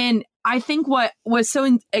 And I think what was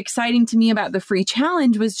so exciting to me about the free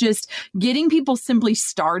challenge was just getting people simply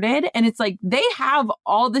started. And it's like, they have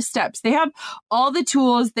all the steps, they have all the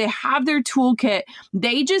tools, they have their toolkit.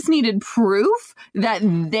 They just needed proof that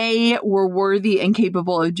they were worthy and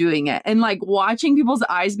capable of doing it. And like watching people's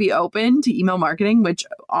eyes be open to email marketing, which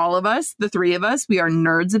all of us, the 3 of us, we are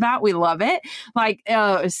nerds about, we love it. Like, it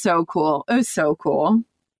was so cool. It was so cool.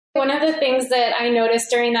 One of the things that I noticed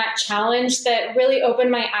during that challenge that really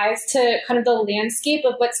opened my eyes to kind of the landscape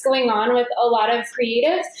of what's going on with a lot of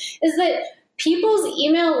creatives is that people's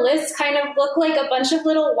email lists kind of look like a bunch of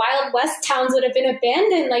little Wild West towns that have been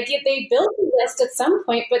abandoned. Like they built a list at some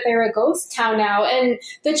point, but they're a ghost town now. And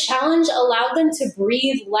the challenge allowed them to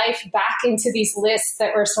breathe life back into these lists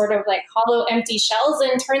that were sort of like hollow, empty shells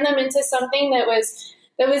and turn them into something that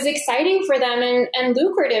was exciting for them and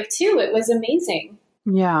lucrative too. It was amazing.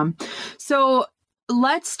 Yeah. So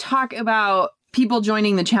let's talk about people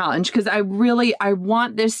joining the challenge, because I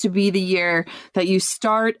want this to be the year that you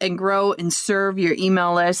start and grow and serve your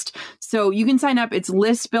email list. So you can sign up. It's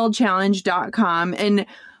listbuildchallenge.com. And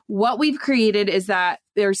what we've created is that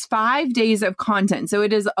there's 5 days of content. So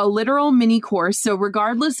it is a literal mini course. So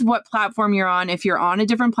regardless of what platform you're on, if you're on a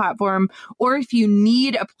different platform or if you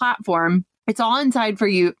need a platform, it's all inside for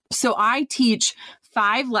you. So I teach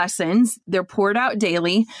 5 lessons. They're poured out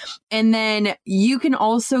daily. And then you can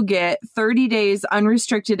also get 30 days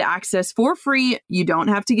unrestricted access for free. You don't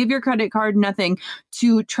have to give your credit card, nothing,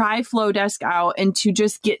 to try Flowdesk out and to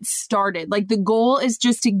just get started. Like, the goal is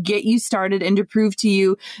just to get you started and to prove to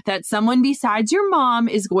you that someone besides your mom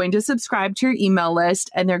is going to subscribe to your email list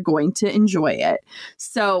and they're going to enjoy it.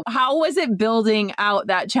 So how was it building out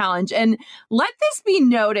that challenge? And let this be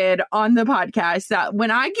noted on the podcast that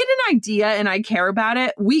when I get an idea and I care about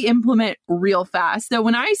it, we implement real fast. So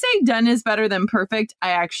when I say done is better than perfect,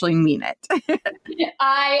 I actually mean it.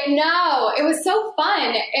 I know. It was so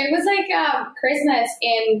fun. It was like Christmas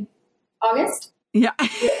in August. Yeah.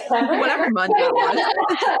 Whatever month that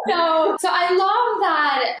was. So I love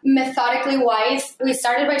that methodically wise, we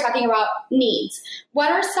started by talking about needs.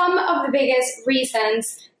 What are some of the biggest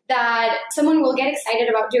reasons that someone will get excited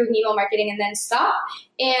about doing email marketing and then stop?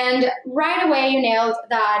 And right away, you nailed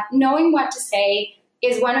that knowing what to say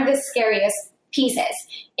is one of the scariest pieces.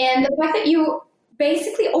 And the fact that you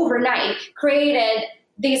basically overnight created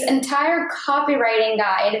this entire copywriting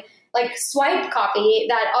guide, like swipe copy,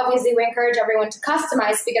 that obviously we encourage everyone to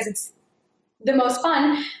customize because it's the most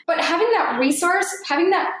fun. But having that resource, having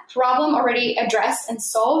that problem already addressed and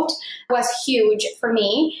solved was huge for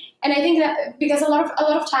me. And I think that because a lot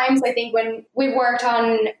of times, I think when we've worked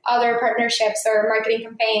on other partnerships or marketing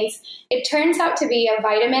campaigns, it turns out to be a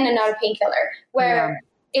vitamin and not a painkiller, where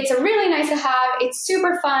it's a really nice to have, it's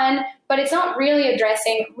super fun, but it's not really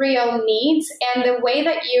addressing real needs. And the way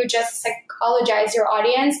that you just psychologize your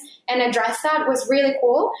audience and address that was really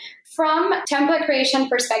cool. From template creation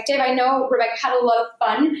perspective, I know Rebecca had a lot of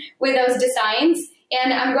fun with those designs.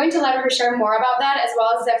 And I'm going to let her share more about that, as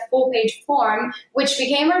well as the full page form, which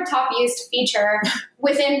became our top used feature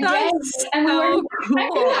within days. And we were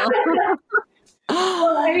cool.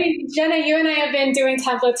 Well, I mean, Jenna, you and I have been doing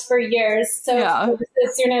templates for years. So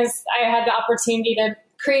as soon as I had the opportunity to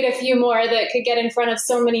create a few more that could get in front of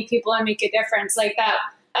so many people and make a difference like that,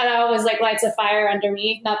 and that always lights a fire under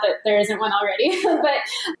me. Not that there isn't one already, but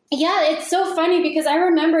yeah, it's so funny because I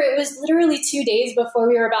remember it was literally 2 days before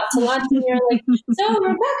we were about to launch, and you're like, "So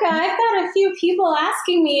Rebecca, I've got a few people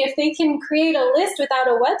asking me if they can create a list without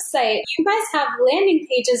a website. You guys have landing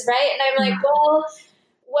pages, right?" And I'm like,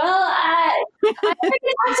 Well, I have to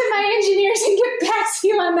talk to my engineers and get back to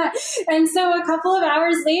you on that. And so a couple of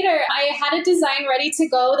hours later, I had a design ready to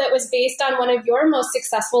go that was based on one of your most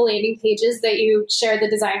successful landing pages that you shared the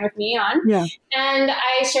design with me on. Yeah. And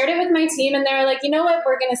I shared it with my team, and they were like, you know what,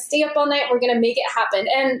 we're going to stay up all night. We're going to make it happen.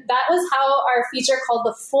 And that was how our feature called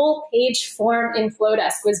the full page form in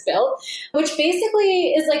Flowdesk was built, which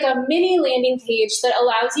basically is like a mini landing page that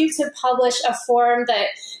allows you to publish a form that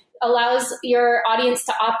allows your audience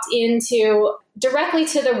to opt into directly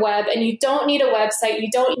to the web, and you don't need a website.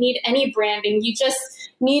 You don't need any branding. You just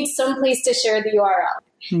need some place to share the URL.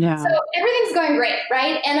 Yeah. So everything's going great,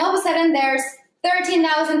 right? And all of a sudden there's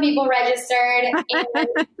 13,000 people registered, and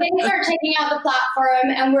they start checking out the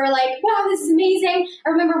platform, and we're like, wow, this is amazing.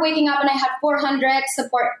 I remember waking up and I had 400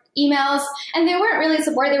 support emails, and they weren't really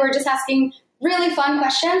support. They were just asking really fun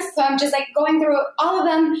questions. So I'm just like going through all of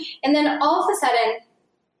them. And then all of a sudden,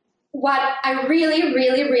 what I really,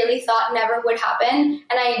 really, really thought never would happen,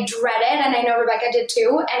 and I dreaded, and I know Rebecca did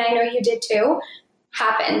too, and I know you did too,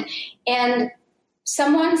 happened. And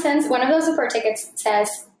someone sends one of those support tickets,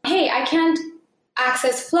 says, hey, I can't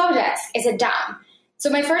access Flowdesk. Is it down? So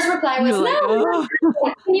my first reply was,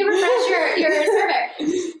 can you refresh your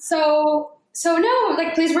server? So no,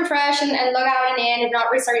 like, please refresh and log out and in, if not,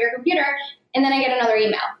 restart your computer. And then I get another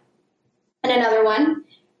email and another one.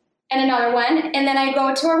 And another one, and then I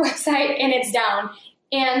go to our website and it's down.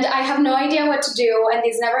 And I have no idea what to do, and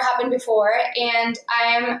these never happened before, and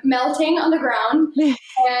I'm melting on the ground.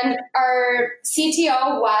 And our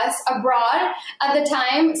CTO was abroad at the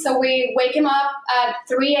time, so we wake him up at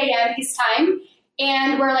 3 a.m. his time,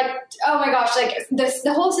 and we're like, oh my gosh, like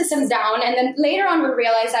the whole system's down. And then later on we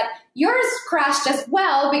realized that yours crashed as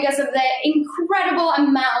well because of the incredible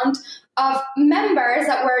amount of members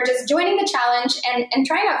that were just joining the challenge and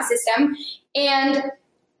trying out the system. And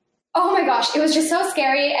oh my gosh, it was just so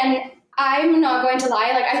scary. And I'm not going to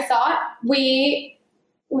lie, like, I thought we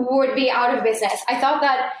would be out of business. I thought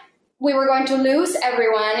that we were going to lose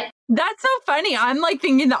everyone. That's so funny. I'm like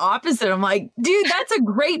thinking the opposite. I'm like, dude, that's a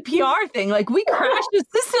great PR thing. Like we crashed the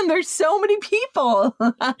system. There's so many people. So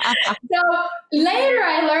later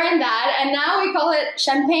I learned that, and now we call it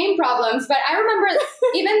champagne problems. But I remember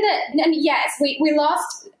and yes, we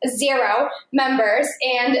lost 0 members.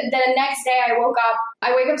 And the next day I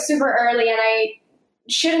wake up super early, and I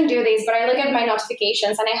shouldn't do these, but I look at my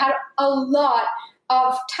notifications, and I had a lot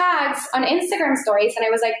of tags on Instagram stories. And I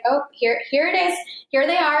was like, oh, here it is. Here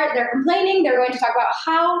they are. They're complaining. They're going to talk about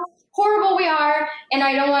how horrible we are, and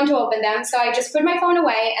I don't want to open them. So I just put my phone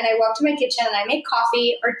away, and I walked to my kitchen, and I made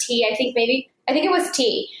coffee or tea. I think it was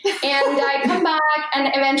tea. And I come back, and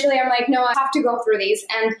eventually I'm like, no, I have to go through these.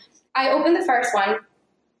 And I opened the first one,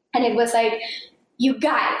 and it was like, you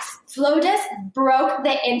guys, Flowdesk broke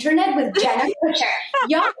the internet with Jenna Kutcher.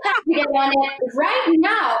 Y'all have to get on it right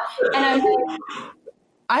now. And I'm like,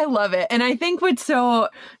 I love it. And I think what's so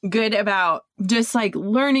good about just like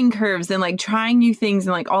learning curves and like trying new things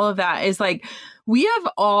and like all of that is like, we have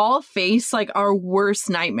all faced like our worst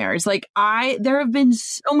nightmares. Like there have been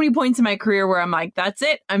so many points in my career where I'm like, that's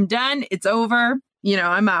it. I'm done. It's over.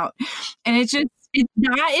 I'm out. And it's just,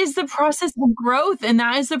 that is the process of growth, and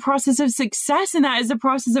that is the process of success, and that is the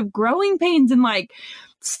process of growing pains, and like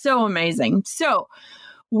so amazing. So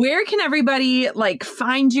where can everybody like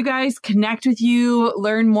find you guys, connect with you,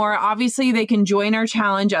 learn more? Obviously, they can join our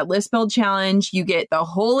challenge at List Build Challenge. You get the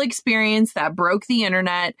whole experience that broke the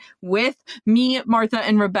internet with me, Martha,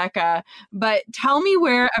 and Rebecca. But tell me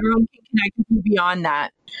where everyone can connect with you beyond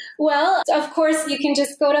that. Well, of course, you can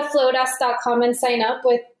just go to flowdesk.com and sign up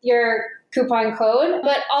with your coupon code.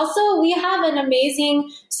 But also, we have an amazing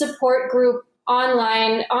support group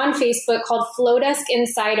online on Facebook called Flowdesk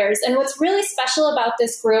Insiders. And what's really special about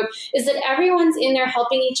this group is that everyone's in there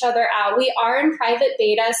helping each other out. We are in private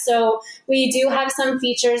beta, so we do have some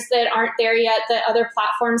features that aren't there yet that other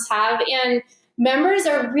platforms have. And members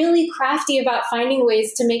are really crafty about finding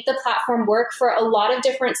ways to make the platform work for a lot of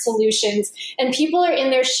different solutions. And people are in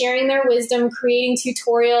there sharing their wisdom, creating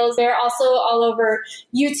tutorials. They're also all over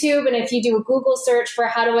YouTube. And if you do a Google search for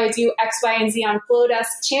how do I do X, Y, and Z on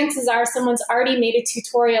Flowdesk, chances are someone's already made a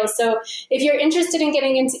tutorial. So if you're interested in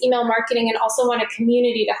getting into email marketing and also want a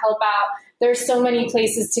community to help out, there's so many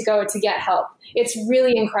places to go to get help. It's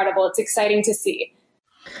really incredible. It's exciting to see.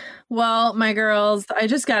 Well, my girls, I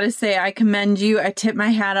just got to say, I commend you. I tip my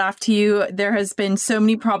hat off to you. There has been so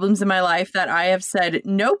many problems in my life that I have said,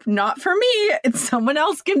 nope, not for me. Someone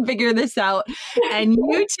else can figure this out. And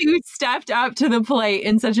you two stepped up to the plate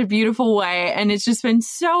in such a beautiful way. And it's just been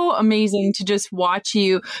so amazing to just watch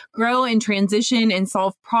you grow and transition and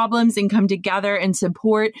solve problems and come together and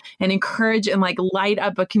support and encourage and like light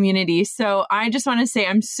up a community. So I just want to say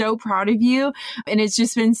I'm so proud of you. And it's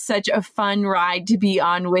just been such a fun ride to be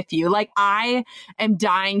on with you. Like I am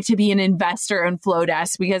dying to be an investor in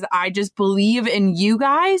Flowdesk because I just believe in you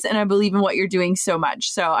guys and I believe in what you're doing so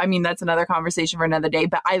much. So, I mean, that's another conversation for another day,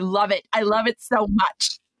 but I love it. I love it so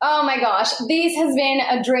much. Oh my gosh, this has been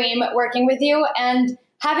a dream working with you and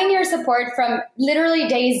having your support from literally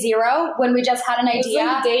day 0 when we just had an idea.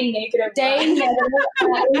 Like day negative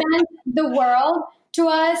meant the world to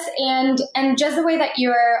us, and just the way that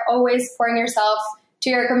you're always pouring yourself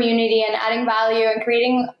to your community and adding value and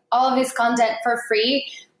creating all of this content for free.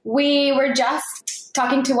 We were just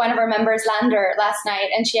talking to one of our members, Lander, last night,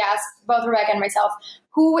 and she asked both Rebecca and myself,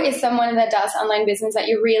 who is someone that does online business that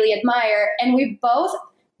you really admire? And we both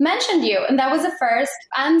mentioned you. And that was the first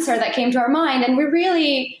answer that came to our mind. And we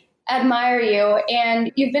really admire you.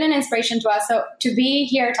 And you've been an inspiration to us. So to be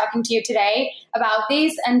here talking to you today about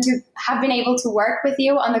these and to have been able to work with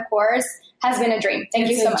you on the course has been a dream. Thank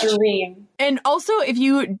you so much. Dream. And also, if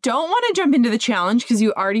you don't want to jump into the challenge because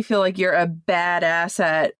you already feel like you're a badass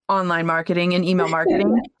at online marketing and email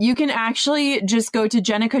marketing, you can actually just go to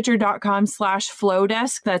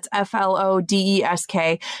jennakutcher.com/flowdesk. That's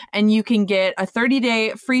FLODESK. And you can get a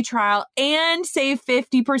 30-day free trial and save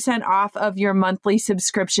 50% off of your monthly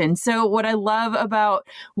subscription. So what I love about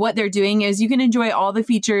what they're doing is you can enjoy all the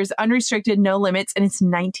features, unrestricted, no limits, and it's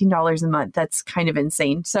 $19 a month. That's kind of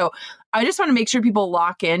insane. So I just want to make sure people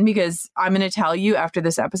lock in because I'm going to tell you after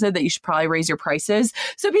this episode that you should probably raise your prices.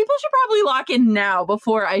 So people should probably lock in now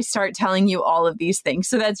before I start telling you all of these things.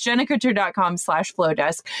 So that's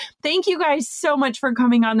jennakutcher.com/flowdesk. Thank you guys so much for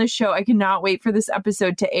coming on the show. I cannot wait for this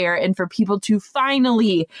episode to air and for people to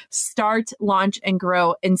finally start, launch, and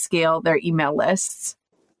grow and scale their email lists.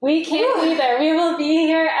 We can't either. We will be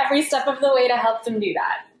here every step of the way to help them do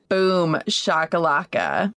that. Boom,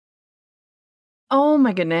 shakalaka. Oh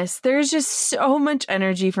my goodness. There's just so much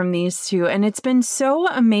energy from these two. And it's been so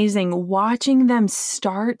amazing watching them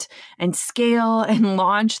start and scale and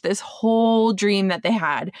launch this whole dream that they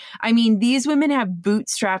had. I mean, these women have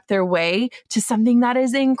bootstrapped their way to something that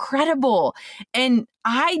is incredible. And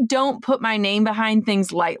I don't put my name behind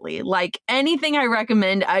things lightly. Like anything I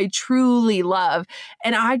recommend, I truly love.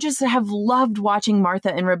 And I just have loved watching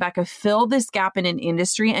Martha and Rebecca fill this gap in an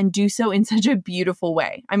industry and do so in such a beautiful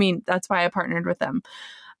way. I mean, that's why I partnered with them.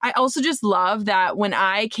 I also just love that when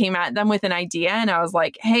I came at them with an idea and I was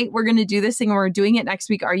like, hey, we're going to do this thing and we're doing it next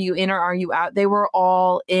week. Are you in or are you out? They were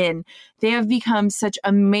all in. They have become such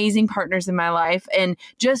amazing partners in my life. And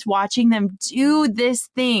just watching them do this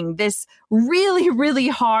thing, this really, really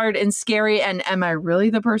hard and scary, and am I really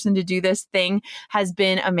the person to do this thing, has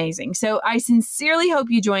been amazing. So I sincerely hope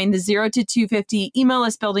you join the 0 to 250 email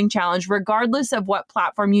list building challenge, regardless of what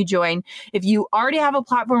platform you join. If you already have a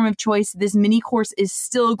platform of choice, this mini course is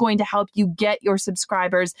still going to help you get your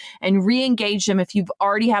subscribers and re-engage them if you've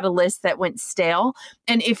already had a list that went stale.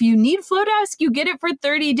 And if you need Flowdesk, you get it for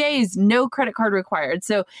 30 days, no credit card required.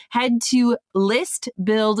 So head to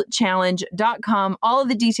listbuildchallenge.com. All of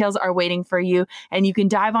the details are waiting for you, and you can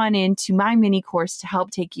dive on into my mini course to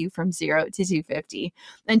help take you from 0 to 250.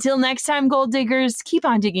 Until next time, goal diggers, keep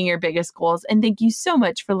on digging your biggest goals. And thank you so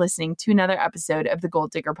much for listening to another episode of the Goal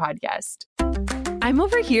Digger Podcast. I'm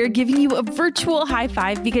over here giving you a virtual high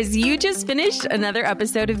five because you just finished another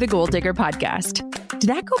episode of the Goal Digger Podcast. Did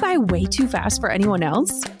that go by way too fast for anyone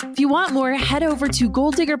else? If you want more, head over to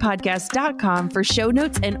goaldiggerpodcast.com for show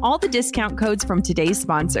notes and all the discount codes from today's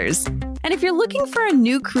sponsors. And if you're looking for a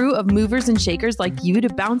new crew of movers and shakers like you to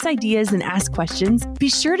bounce ideas and ask questions, be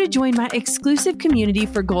sure to join my exclusive community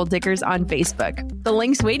for Goal Diggers on Facebook. The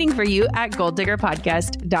link's waiting for you at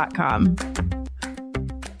goaldiggerpodcast.com.